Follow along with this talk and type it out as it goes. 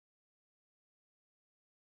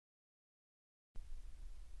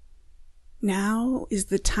Now is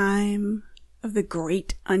the time of the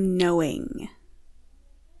Great Unknowing.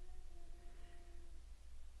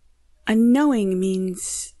 Unknowing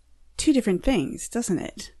means two different things, doesn't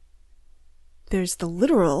it? There's the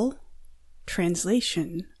literal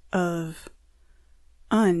translation of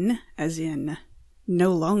un, as in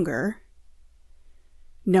no longer,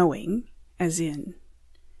 knowing, as in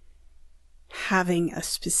having a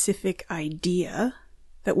specific idea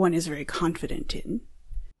that one is very confident in.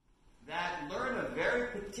 That learn a very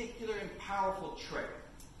particular and powerful trick.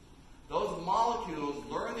 Those molecules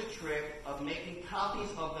learn the trick of making copies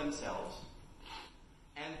of themselves.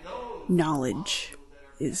 And those knowledge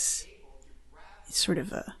is sort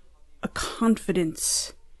of a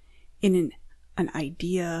confidence in an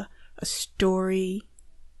idea, a story,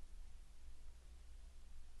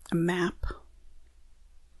 a map.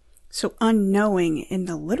 So unknowing in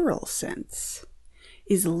the literal sense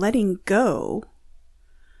is letting go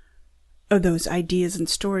of those ideas and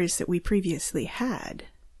stories that we previously had,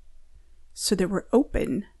 so that we're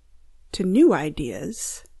open to new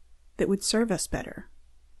ideas that would serve us better.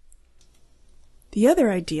 The other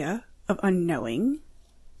idea of unknowing,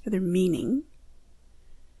 the other meaning,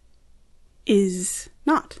 is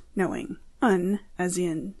not knowing. Un, as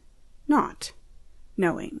in not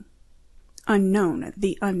knowing. Unknown.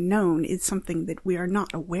 The unknown is something that we are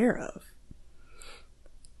not aware of.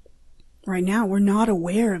 Right now, we're not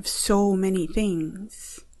aware of so many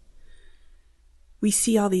things. We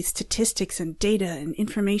see all these statistics and data and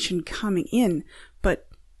information coming in, but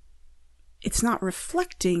it's not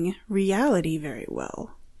reflecting reality very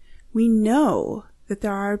well. We know that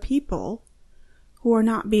there are people who are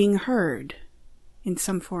not being heard in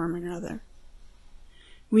some form or another.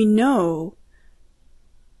 We know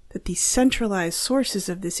that the centralized sources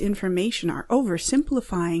of this information are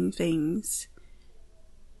oversimplifying things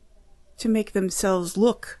to make themselves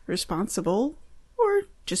look responsible, or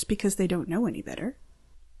just because they don't know any better.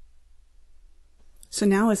 So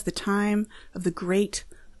now is the time of the great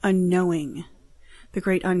unknowing, the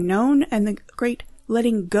great unknown, and the great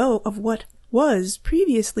letting go of what was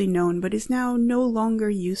previously known but is now no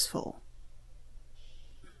longer useful.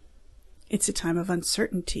 It's a time of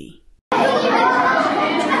uncertainty.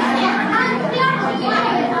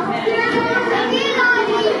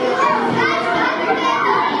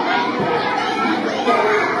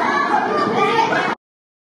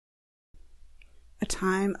 A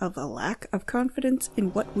time of a lack of confidence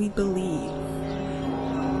in what we believe.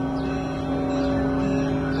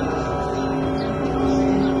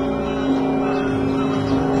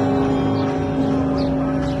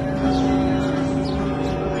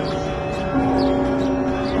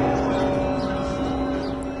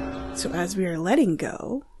 So as we are letting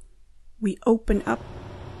go, we open up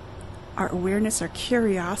our awareness, our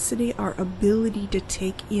curiosity, our ability to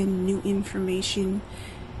take in new information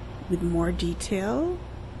with more detail,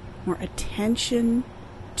 more attention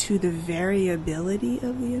to the variability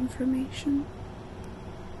of the information.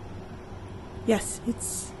 Yes,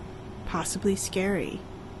 it's possibly scary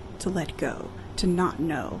to let go, to not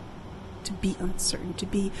know, to be uncertain, to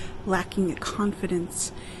be lacking a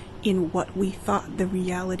confidence in what we thought the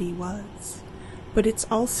reality was. But it's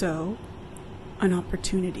also an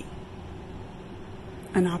opportunity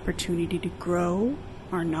to grow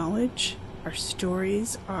our knowledge, our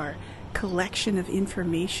stories, our collection of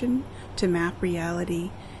information to map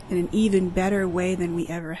reality in an even better way than we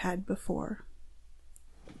ever had before.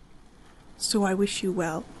 So I wish you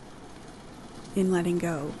well in letting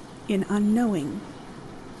go, in unknowing,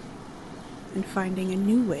 and finding a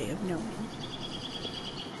new way of knowing.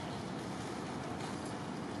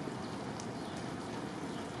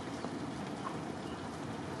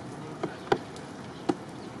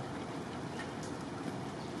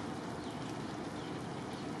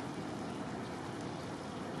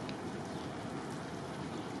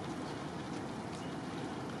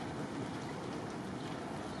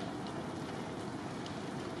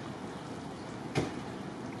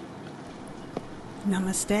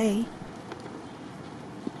 Namaste.